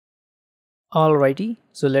Alrighty,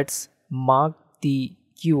 so let's mark the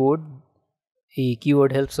keyword. A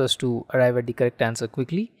keyword helps us to arrive at the correct answer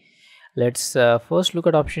quickly. Let's first look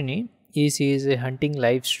at option A. A says a hunting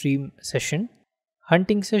live stream session.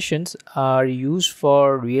 Hunting sessions are used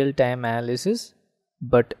for real-time analysis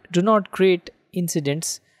but do not create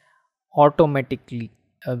incidents automatically.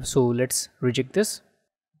 So let's reject this.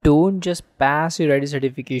 Don't just pass your ID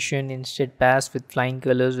certification, instead pass with flying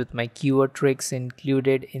colors with my keyword tricks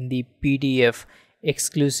included in the PDF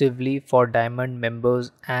exclusively for Diamond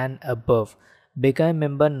members and above. Become a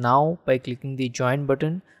member now by clicking the join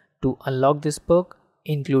button to unlock this perk,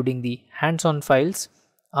 including the hands-on files.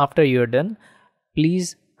 After you're done,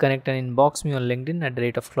 please connect and inbox me on LinkedIn at the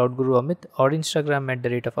rate of CloudGuruAmit or Instagram at the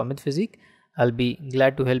rate of AmitPhysique. I'll be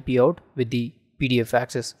glad to help you out with the PDF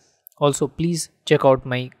access. Also, please check out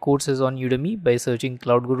my courses on Udemy by searching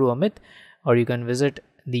CloudGuruAmit, or you can visit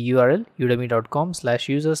the URL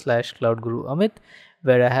udemy.com/user/CloudGuruAmit,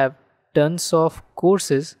 where I have tons of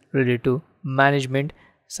courses related to management,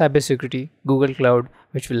 cybersecurity, Google Cloud,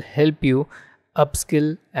 which will help you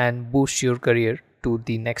upskill and boost your career to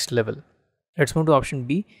the next level. Let's move to option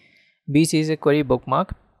B. B says a query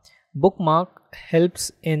bookmark. Bookmark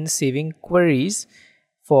helps in saving queries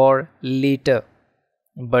for later,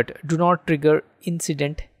 but do not trigger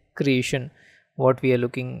incident creation. What we are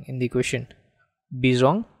looking in the question. B is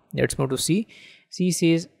wrong. Let's move to C. C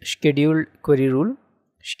says scheduled query rule.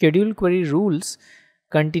 Scheduled query rules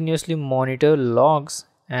continuously monitor logs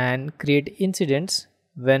and create incidents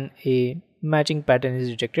when a matching pattern is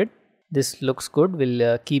detected. This looks good.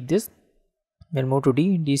 We'll keep this. We'll move to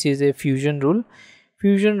D. D says a fusion rule.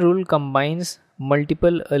 Fusion rule combines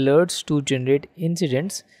multiple alerts to generate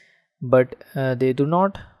incidents, but they do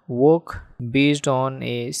not work based on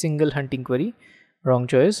a single hunting query. Wrong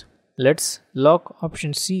choice. Let's lock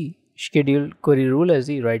option C, scheduled query rule, as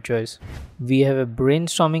the right choice. We have a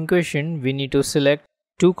brainstorming question. We need to select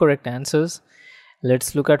two correct answers.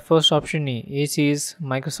 Let's look at first option A. A says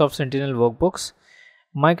Microsoft Sentinel workbooks.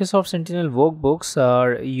 Microsoft Sentinel workbooks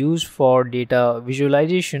are used for data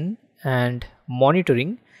visualization and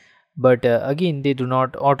monitoring, but again they do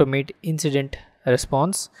not automate incident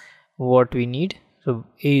response. What we need. So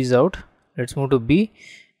A is out. Let's move to B.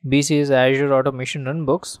 B says Azure Automation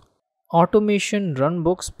Runbooks. Automation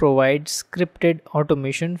runbooks provide scripted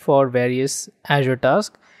automation for various Azure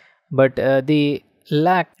tasks, but they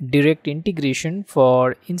lack direct integration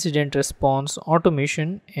for incident response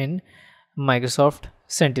automation in Microsoft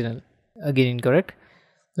Sentinel. Again incorrect.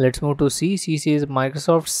 Let's move to C. C says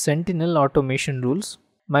Microsoft Sentinel automation rules.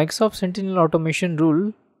 Microsoft Sentinel automation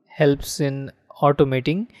rule helps in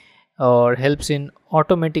automating or helps in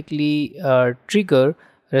automatically trigger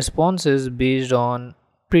responses based on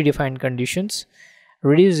predefined conditions,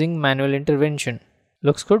 reducing manual intervention.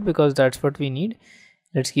 Looks good because that's what we need.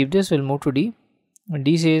 Let's keep this. We'll move to D.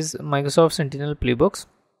 D says Microsoft Sentinel playbooks.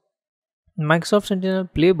 Microsoft Sentinel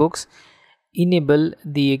playbooks enable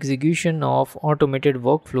the execution of automated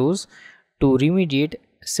workflows to remediate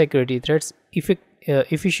security threats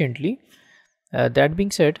efficiently. That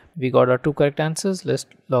being said, we got our two correct answers. Let's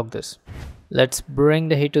log this. Let's bring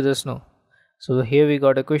the heat to the snow. So here we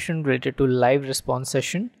got a question related to live response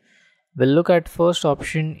session. We'll look at first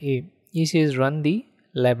option A. It says run the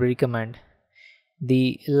library command.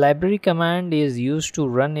 The library command is used to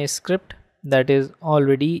run a script that is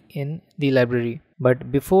already in the library,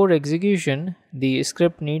 but before execution the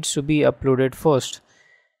script needs to be uploaded first.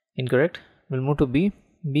 Incorrect. We'll move to B.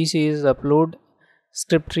 B says upload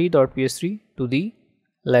script3.ps3 to the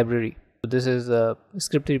library. So this is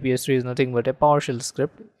script3.ps3 is nothing but a PowerShell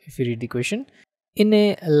script if you read the question. In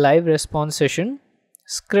a live response session,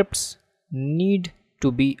 scripts need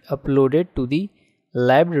to be uploaded to the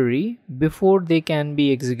library before they can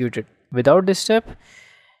be executed. Without this step,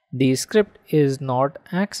 the script is not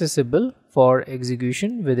accessible for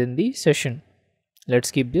execution within the session.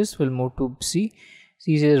 Let's keep this. We'll move to C.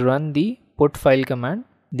 C says run the put file command.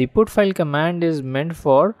 The put file command is meant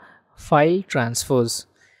for file transfers,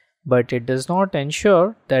 but it does not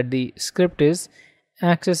ensure that the script is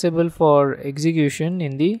accessible for execution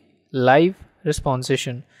in the live response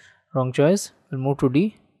session. Wrong choice. We'll move to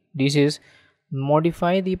D. D says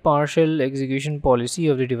modify the partial execution policy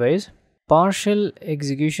of the device. Partial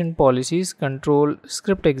execution policies control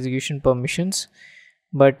script execution permissions,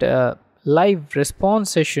 but live response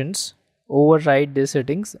sessions override these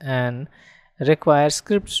settings and require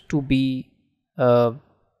scripts to be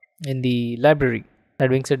in the library. That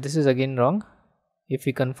being said, this is again wrong. If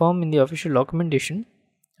we confirm in the official documentation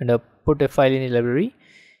and put a file in the library,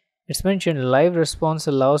 it's mentioned live response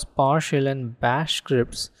allows PowerShell and bash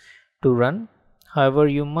scripts to run. However,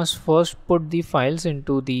 you must first put the files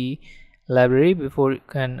into the library before you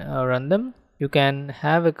can run them. You can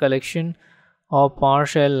have a collection of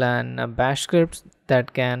PowerShell and bash scripts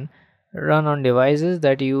that can run on devices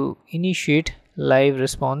that you initiate live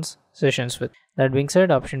response sessions with. That being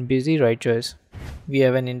said, option B is the right choice. We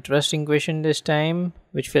have an interesting question this time,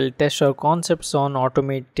 which will test our concepts on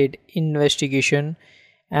automated investigation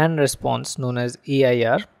and response, known as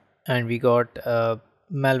AIR, and we got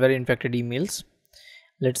malware infected emails.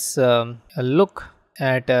 Let's look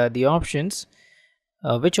at the options.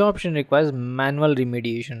 Which option requires manual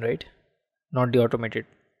remediation, right? Not the automated.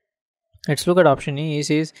 Let's look at option A. It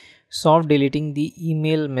says soft deleting the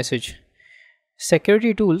email message.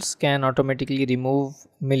 Security tools can automatically remove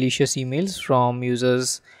malicious emails from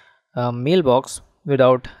users' mailbox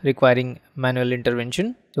without requiring manual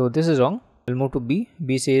intervention. So this is wrong. We'll move to B.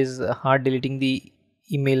 B says hard deleting the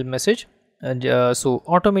email message. So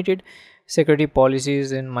automated security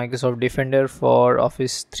policies in Microsoft Defender for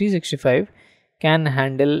Office 365 can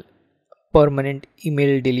handle permanent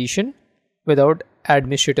email deletion without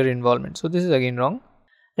administrator involvement. So this is again wrong.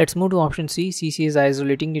 Let's move to option C. C says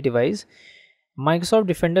isolating the device. Microsoft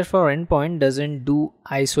Defender for Endpoint doesn't do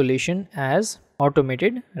isolation as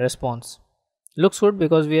automated response. Looks good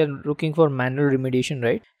because we are looking for manual remediation,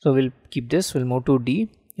 right? So we'll keep this. We'll move to D.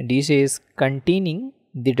 D says containing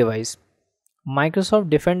the device. Microsoft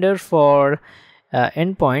Defender for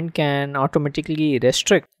Endpoint can automatically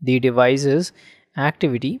restrict the device's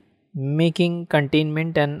activity, making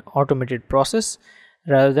containment an automated process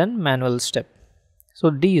rather than manual step. So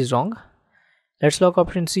D is wrong. Let's lock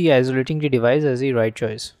option C, isolating the device, as the right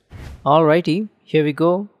choice. Alrighty, here we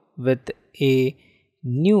go with a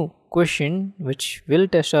new question which will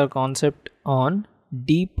test our concept on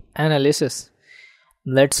deep analysis.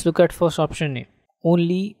 Let's look at first option A,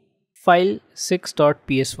 only file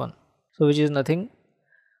 6.ps1. So which is nothing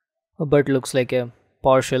but looks like a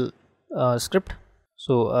PowerShell script.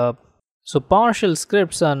 So PowerShell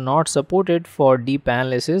scripts are not supported for deep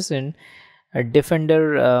analysis in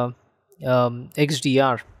Defender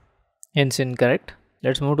XDR, hence incorrect.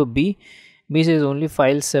 Let's move to B. B says only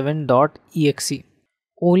file 7.exe.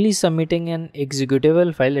 Only submitting an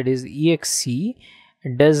executable file, that is exe,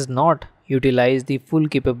 does not utilize the full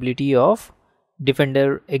capability of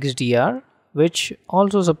Defender XDR, which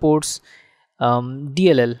also supports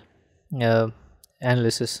DLL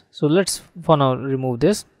analysis. So let's for now remove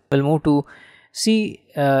this. We'll move to C.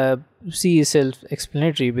 C is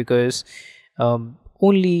self-explanatory because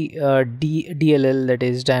only DLL, that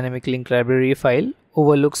is dynamic link library file,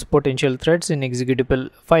 overlooks potential threats in executable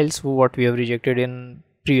files, what we have rejected in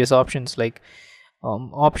previous options like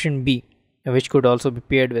option B, which could also be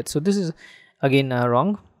paired with. So this is again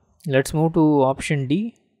wrong. Let's move to option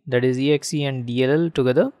D, that is exe and DLL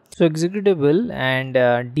together. So executable and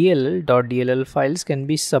DLL.dll files can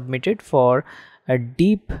be submitted for a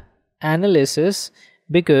deep analysis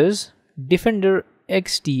because Defender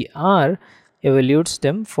XDR evaluates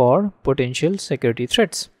them for potential security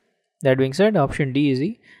threats. That being said, option D is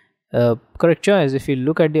the correct choice. If you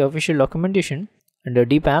look at the official documentation under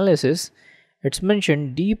deep analysis, it's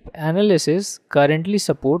mentioned deep analysis currently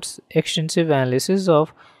supports extensive analysis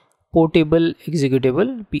of portable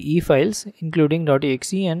executable PE files including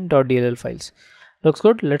 .exe and .dll files. Looks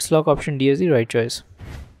good. Let's lock option D as the right choice.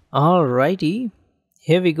 Alrighty,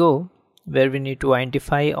 here we go, where we need to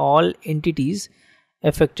identify all entities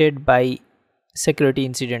affected by security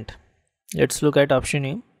incident. Let's look at option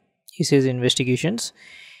A. It says investigations.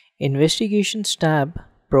 Investigations tab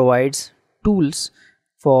provides tools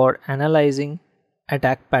for analyzing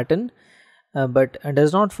attack pattern but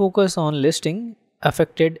does not focus on listing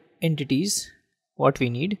affected entities. What we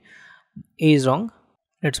need. A is wrong.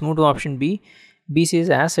 Let's move to option B. B says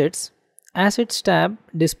assets. Assets tab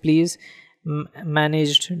displays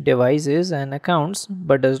managed devices and accounts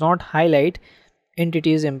but does not highlight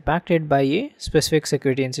entities impacted by a specific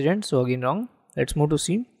security incident. So again wrong. Let's move to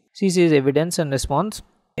C. C says evidence and response.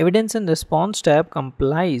 Evidence and response tab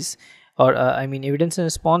complies evidence and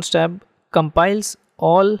response tab compiles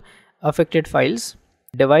all affected files,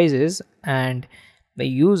 devices and the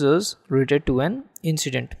users related to an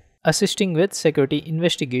incident, assisting with security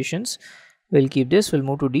investigations. We'll keep this. We'll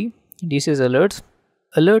move to D. D says alerts.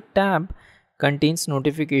 Alert tab contains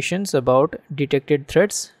notifications about detected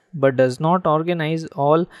threats but does not organize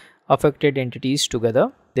all affected entities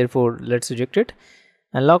together. Therefore, let's reject it.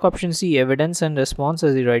 And lock option C, evidence and response,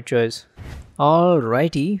 as the right choice.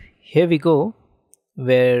 Alrighty, here we go,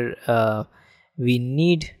 where we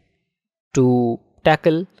need to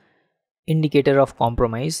tackle indicator of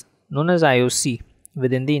compromise known as IOC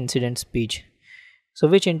within the incidents page. So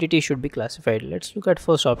which entity should be classified? Let's look at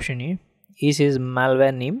first option here. This is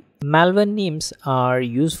malware name. Malware names are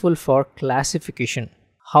useful for classification.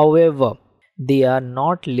 However, they are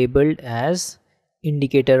not labeled as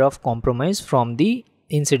indicator of compromise from the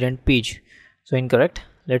incident page. So incorrect.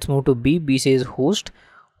 Let's move to B. B says host.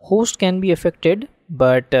 Host can be affected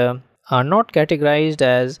but are not categorized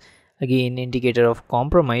as again indicator of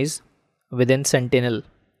compromise within Sentinel.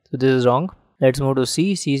 So this is wrong. Let's move to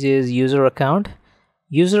C. C says user account.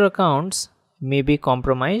 User accounts may be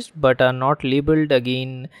compromised but are not labeled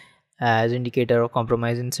again as indicator of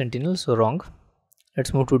compromise in Sentinel. So wrong.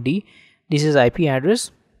 Let's move to D. This is IP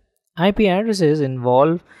address. IP addresses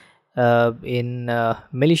involved in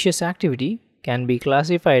malicious activity can be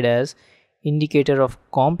classified as indicator of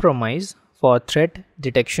compromise for threat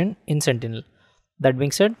detection in Sentinel. That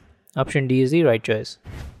being said, option D is the right choice.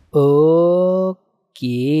 Okay,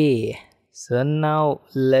 so now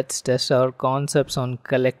let's test our concepts on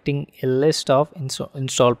collecting a list of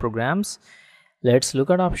install programs. Let's look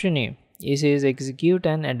at option A. It says execute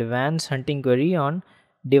an advanced hunting query on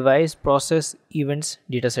device process events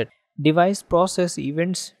dataset. Device process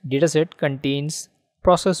events dataset contains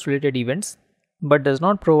process related events but does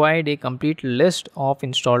not provide a complete list of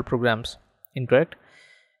installed programs. Incorrect.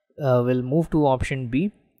 We'll move to option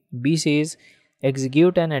B. B says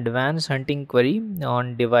execute an advanced hunting query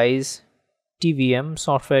on device TVM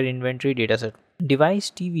software inventory dataset.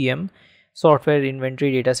 Device TVM software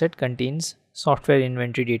inventory dataset contains software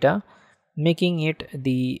inventory data, making it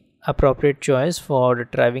the appropriate choice for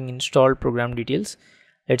retrieving installed program details.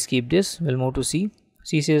 Let's keep this. We'll move to C.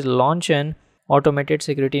 C says launch an automated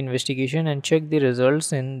security investigation and check the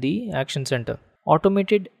results in the action center.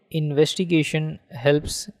 Automated investigation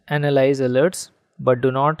helps analyze alerts but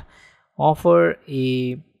do not offer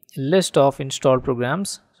a list of installed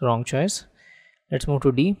programs. So wrong choice. Let's move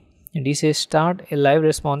to D. D says start a live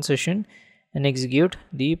response session and execute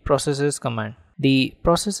the processes command. The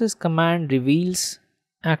processes command reveals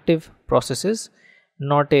active processes,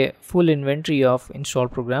 not a full inventory of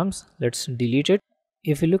installed programs. Let's delete it.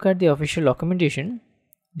 If you look at the official documentation,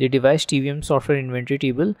 the device TVM software inventory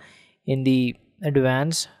table in the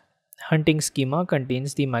advanced hunting schema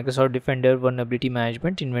contains the Microsoft Defender vulnerability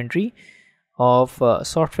management inventory of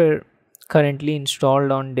software currently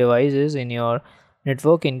installed on devices in your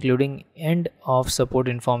network, including end of support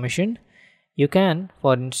information. You can,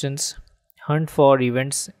 for instance, hunt for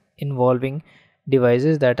events involving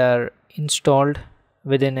devices that are installed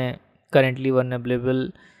within a currently vulnerable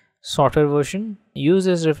software version. Use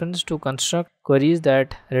this reference to construct queries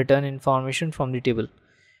that return information from the table.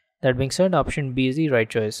 That being said, option B is the right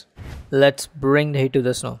choice. Let's bring the heat to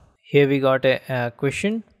the snow. Here we got a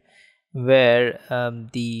question where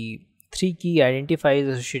the 3 key identifiers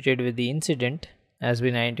associated with the incident has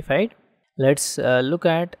been identified. Let's look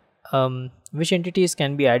at which entities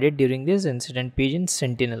can be added during this incident page in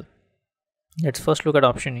Sentinel. Let's first look at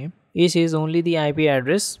option A. A says only the IP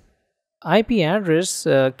address. IP address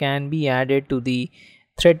can be added to the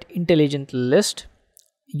threat intelligence list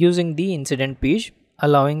using the incident page,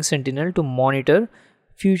 allowing Sentinel to monitor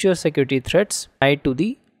future security threats tied to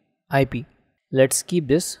the IP. Let's keep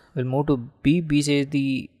this. We'll move to B. B says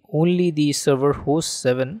only the server host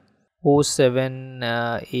 7. Host 7,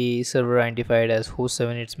 a server identified as host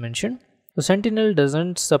 7, it's mentioned. So Sentinel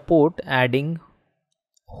doesn't support adding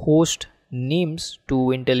host names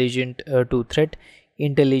to threat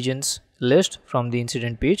intelligence list from the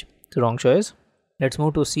incident page. It's the wrong choice. Let's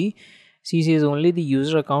move to C. C says only the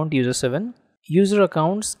user account user 7. User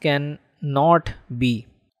accounts can not be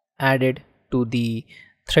added to the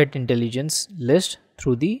threat intelligence list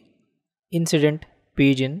through the incident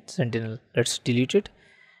page in Sentinel. Let's delete it.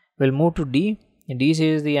 We'll move to D. D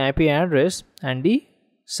says the IP address and the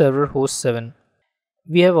server host 7.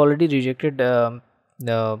 We have already rejected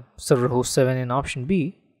the server host 7 in option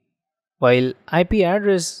B. While IP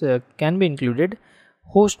address can be included,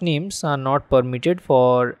 host names are not permitted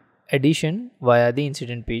for addition via the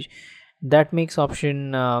incident page. That makes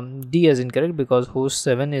option D as incorrect because host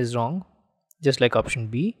 7 is wrong, just like option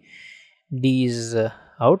B. D is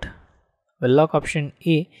out. We'll lock option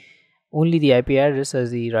A, only the IP address,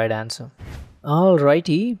 as the right answer.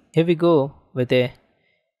 Alrighty, here we go with a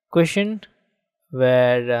question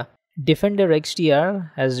where Defender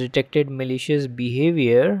XDR has detected malicious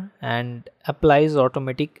behavior and applies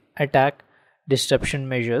automatic attack disruption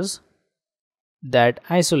measures that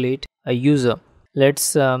isolate a user.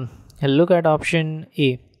 Let's look at option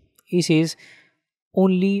A. It says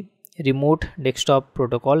only remote desktop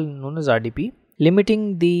protocol known as RDP.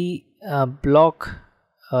 Limiting the block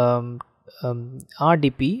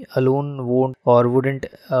RDP alone wouldn't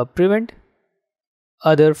prevent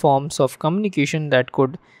other forms of communication that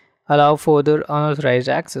could allow further unauthorized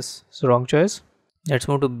access. So wrong choice. Let's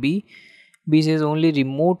move to B. B says only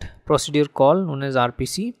remote procedure call, known as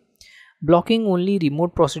RPC. Blocking only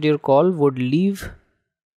remote procedure call would leave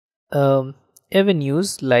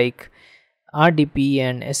avenues like RDP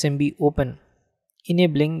and SMB open,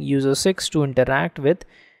 enabling user 6 to interact with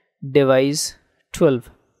device 12.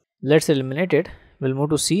 Let's eliminate it. We'll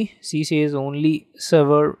move to C. C says only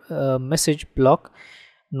server message block,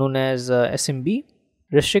 known as SMB.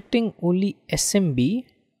 Restricting only SMB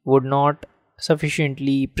would not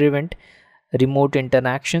sufficiently prevent remote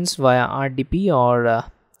interactions via RDP or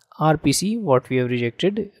RPC, what we have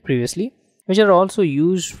rejected previously, which are also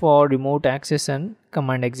used for remote access and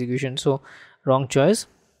command execution. So wrong choice.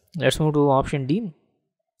 Let's move to option D.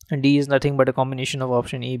 And D is nothing but a combination of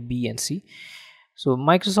option A, B and C. So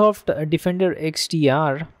Microsoft Defender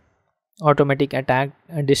XDR automatic attack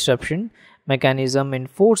disruption mechanism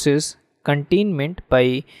enforces containment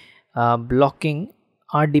by blocking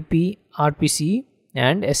RDP, RPC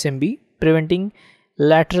and SMB, preventing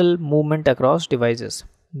lateral movement across devices.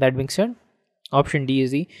 That being said, option D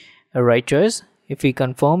is the right choice. If we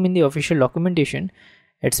confirm in the official documentation,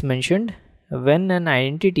 it's mentioned when an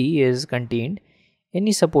identity is contained,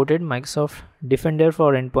 any supported Microsoft Defender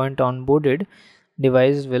for endpoint onboarded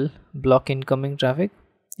device will block incoming traffic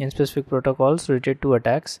in specific protocols related to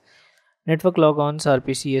attacks. Network logons,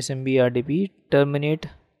 RPC, SMB, RDP terminate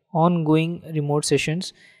ongoing remote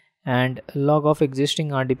sessions and log off existing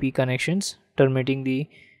RDP connections, terminating the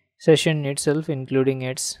session itself, including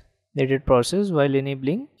its related process, while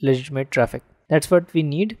enabling legitimate traffic. That's what we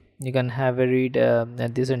need. You can have a read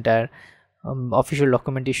at this entire official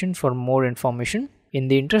documentation for more information. In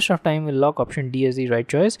the interest of time, we'll lock option D as the right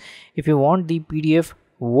choice. If you want the PDF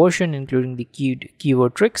version including the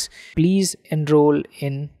keyword tricks, please enroll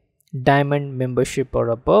in Diamond membership or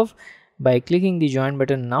above by clicking the join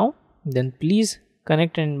button now. Then please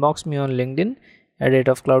connect and inbox me on LinkedIn at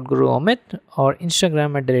 @CloudGuruAmit or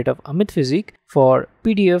Instagram at @AmitPhysique for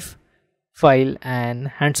PDF file and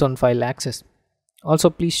hands-on file access. Also,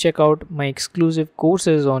 please check out my exclusive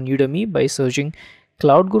courses on Udemy by searching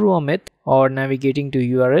Cloud Guru Amit or navigating to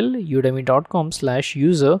URL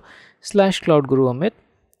udemy.com/user/CloudGuruAmit,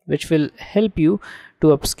 which will help you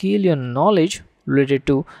to upscale your knowledge related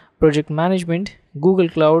to project management, Google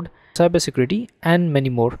Cloud, cybersecurity, and many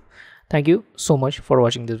more. Thank you so much for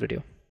watching this video.